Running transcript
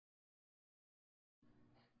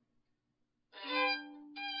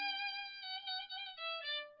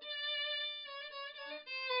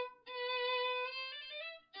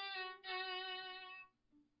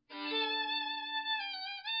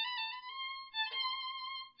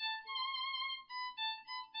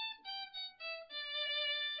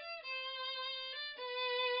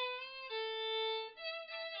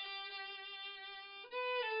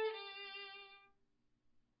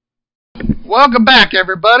Welcome back,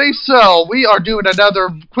 everybody. So, we are doing another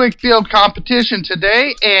quick build competition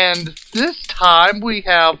today, and this time we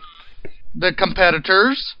have the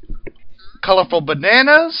competitors, Colorful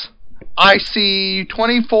Bananas,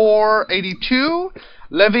 IC2482,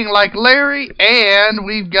 Living Like Larry, and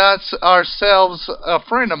we've got ourselves a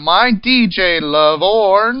friend of mine, DJ Love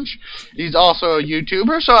Orange. He's also a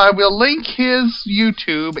YouTuber, so I will link his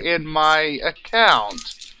YouTube in my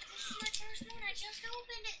account.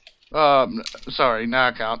 Sorry,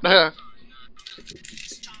 not account.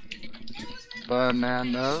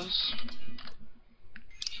 Bananas.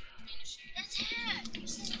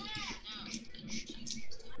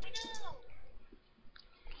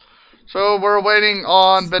 So we're waiting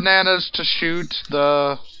on Bananas to shoot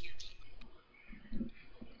the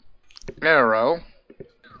arrow.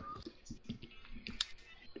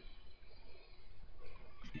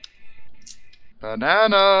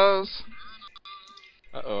 Bananas.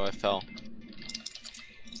 Uh-oh, I fell.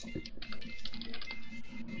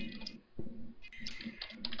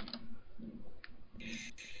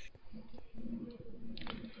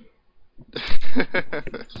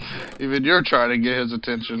 Even you're trying to get his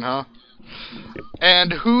attention, huh?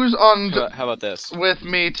 And who's on how about this? With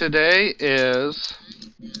me today is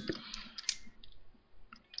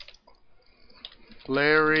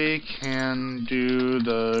Larry can do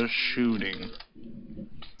the shooting.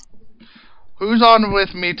 Who's on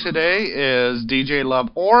with me today is DJ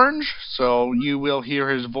Love Orange, so you will hear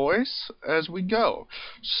his voice as we go.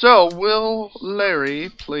 So, will Larry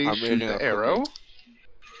please shoot the arrow?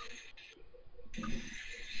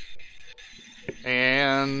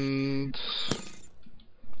 And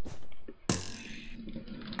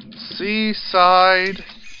Seaside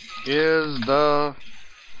is the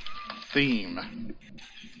theme.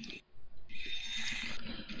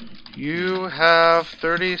 You have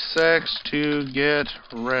 30 seconds to get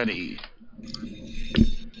ready.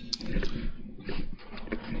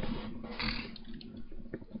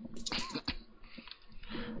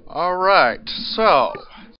 Alright, so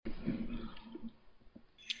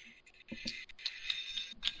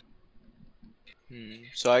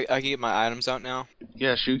So I can get my items out now?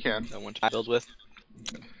 Yes, you can. I want to build with.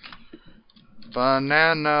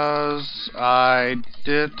 Bananas, I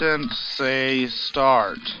didn't say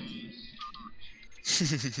start.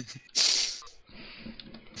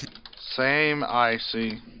 Same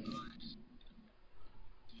icy.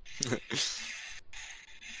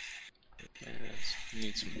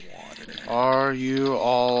 Need some water. Are you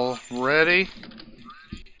all ready?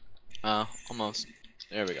 Almost.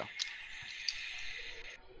 There we go.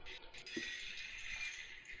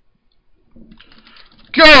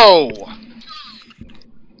 Go!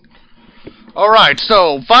 Alright,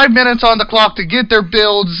 so 5 minutes on the clock to get their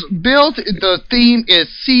builds built. The theme is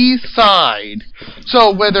Seaside.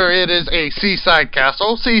 So whether it is a seaside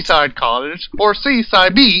castle, seaside cottage, or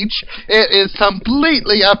seaside beach, it is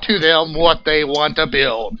completely up to them what they want to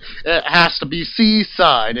build. It has to be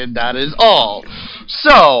seaside, and that is all.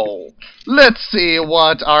 So, let's see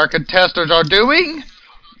what our contestants are doing.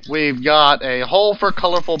 We've got a hole for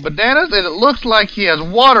Colorful Bananas, and it looks like he has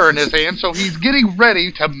water in his hand, so he's getting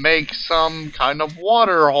ready to make some kind of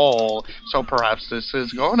water hole. So perhaps this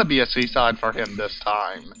is going to be a seaside for him this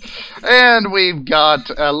time. And we've got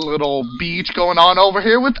a little beach going on over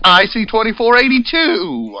here with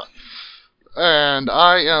IC2482. And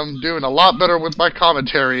I am doing a lot better with my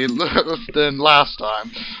commentary than last time.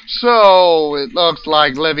 So, it looks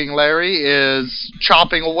like Living Larry is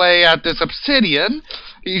chopping away at this obsidian.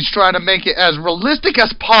 He's trying to make it as realistic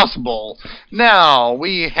as possible. Now,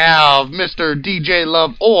 we have Mr. DJ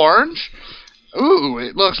Love Orange. Ooh,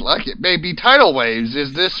 it looks like it may be tidal waves.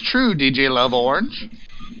 Is this true, DJ Love Orange?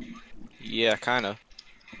 Yeah, kinda.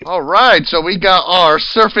 Alright, so we got our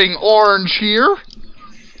surfing orange here.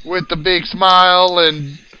 With the big smile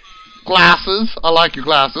and glasses. I like your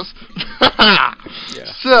glasses. Yeah.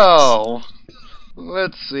 So,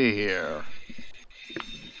 let's see here.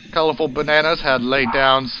 Colorful Bananas had laid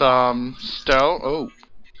down some stone. Oh,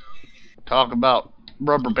 talk about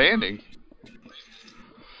rubber banding.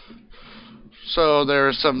 So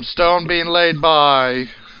there's some stone being laid by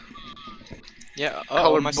my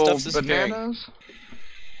Colorful stuff's disappearing. Bananas.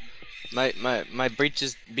 My beach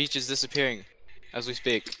is disappearing as we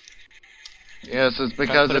speak. Yes, it's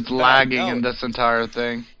because it's lagging in this entire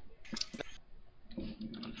thing.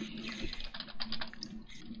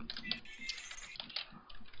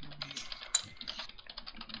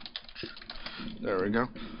 There we go.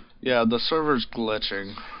 Yeah, the server's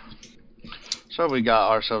glitching. So we got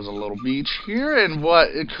ourselves a little beach here, and what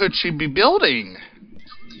could she be building?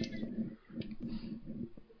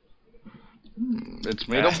 It's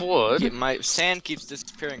made of wood. My sand keeps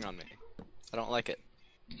disappearing on me. I don't like it.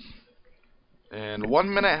 And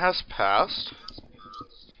 1 minute has passed.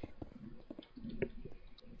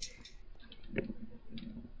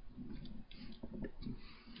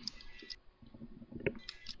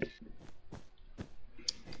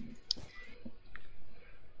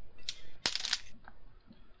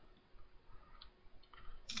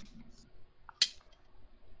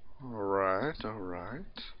 Alright.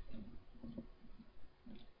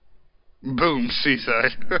 Boom,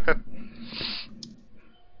 Seaside.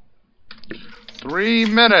 3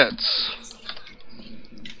 minutes.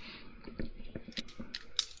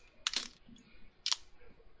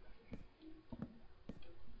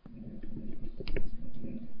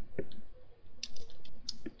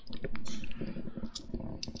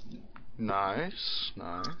 Nice.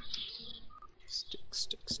 Stick.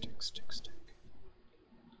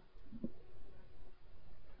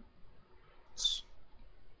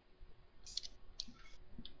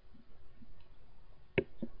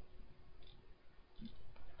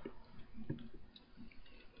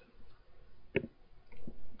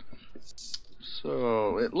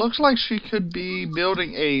 So, it looks like she could be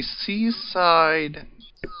building a seaside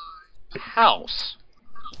house.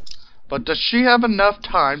 But does she have enough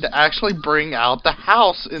time to actually bring out the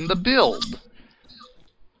house in the build?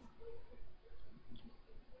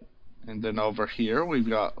 And then over here, we've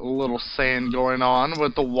got a little sand going on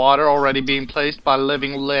with the water already being placed by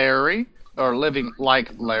Living Larry. Or living like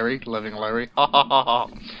Larry. Living Larry. Ha ha ha ha.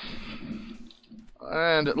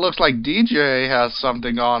 And it looks like DJ has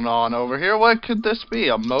something going on over here. What could this be?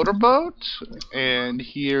 A motorboat? And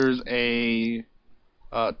here's a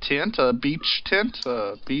tent, a beach tent,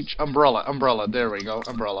 a beach umbrella. There we go,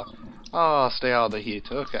 umbrella. Oh, stay out of the heat.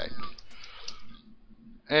 Okay.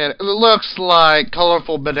 And it looks like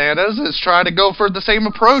Colorful Bananas is trying to go for the same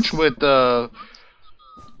approach with the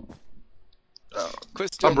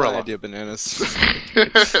Quit stealing umbrella. my idea, Bananas.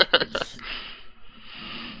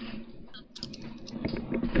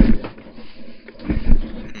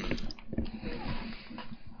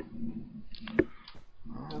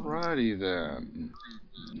 Alrighty then.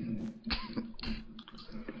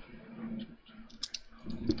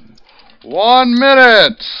 One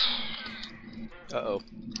minute. Uh-oh.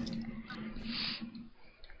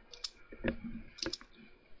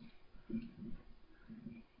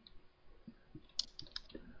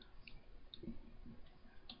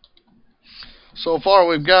 So far,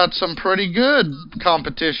 we've got some pretty good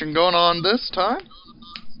competition going on this time.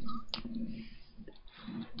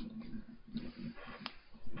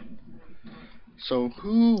 So,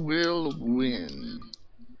 who will win?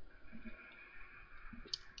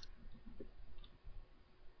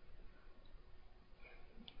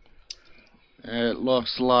 It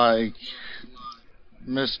looks like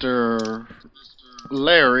Mr.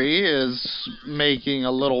 Larry is making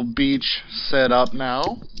a little beach setup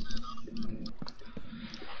now.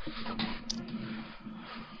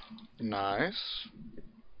 Nice.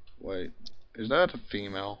 Wait, is that a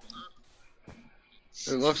female?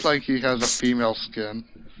 It looks like he has a female skin.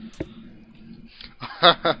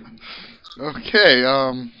 Okay,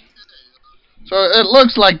 so it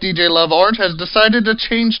looks like DJ Love Orange has decided to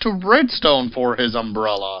change to redstone for his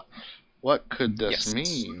umbrella. What could this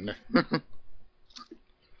mean?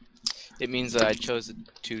 It means that I chose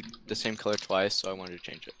the same color twice, so I wanted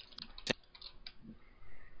to change it.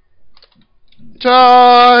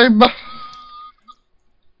 Time!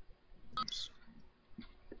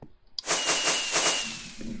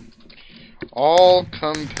 All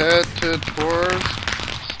competitors,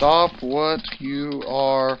 stop what you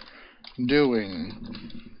are doing.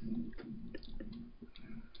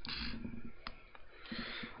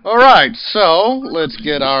 Alright, so let's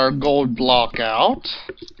get our gold block out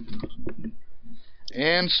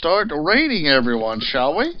and start raiding everyone,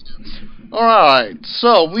 shall we? Alright,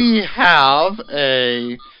 so we have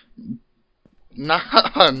a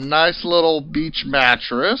nice little beach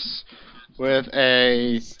mattress with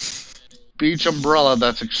a beach umbrella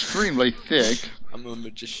that's extremely thick. I'm a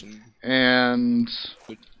magician. And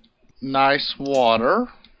nice water.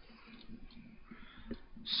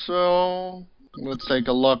 So let's take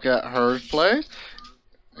a look at her place.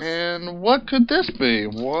 And what could this be?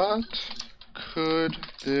 What could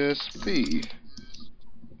this be?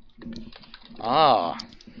 Ah,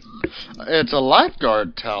 it's a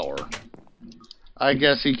lifeguard tower. I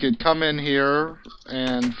guess he could come in here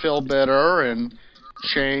and feel better and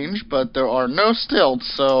change, but there are no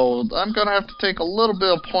stilts, so I'm gonna have to take a little bit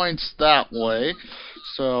of points that way.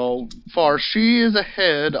 So far, she is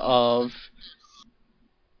ahead of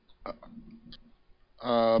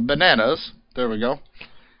Bananas. There we go.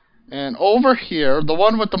 And over here, the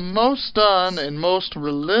one with the most done and most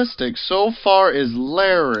realistic so far is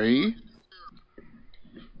Larry.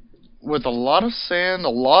 With a lot of sand, a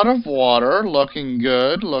lot of water, looking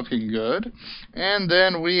good, looking good. And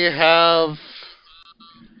then we have...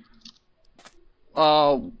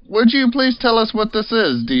 would you please tell us what this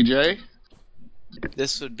is, DJ?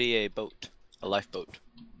 This would be a boat. A lifeboat.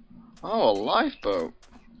 Oh, a lifeboat.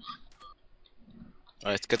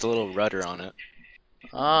 It's got a little rudder on it.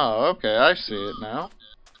 Ah, okay, I see it now.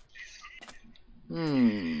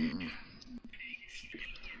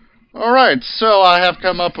 Alright, so I have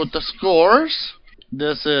come up with the scores.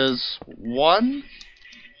 This is 1,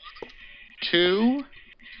 2,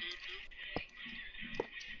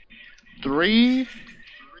 3,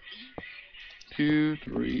 2,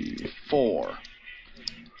 3, 4.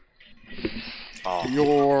 Oh.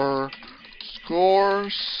 Your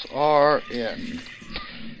scores are in.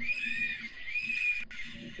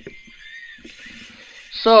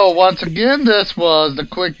 So, once again, this was the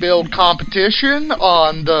quick build competition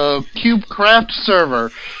on the CubeCraft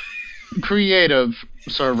server, creative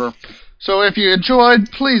server. So if you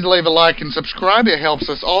enjoyed, please leave a like and subscribe. It helps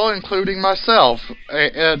us all, including myself,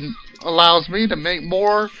 and allows me to make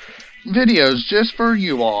more videos just for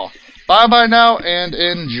you all. Bye-bye now, and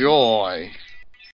enjoy.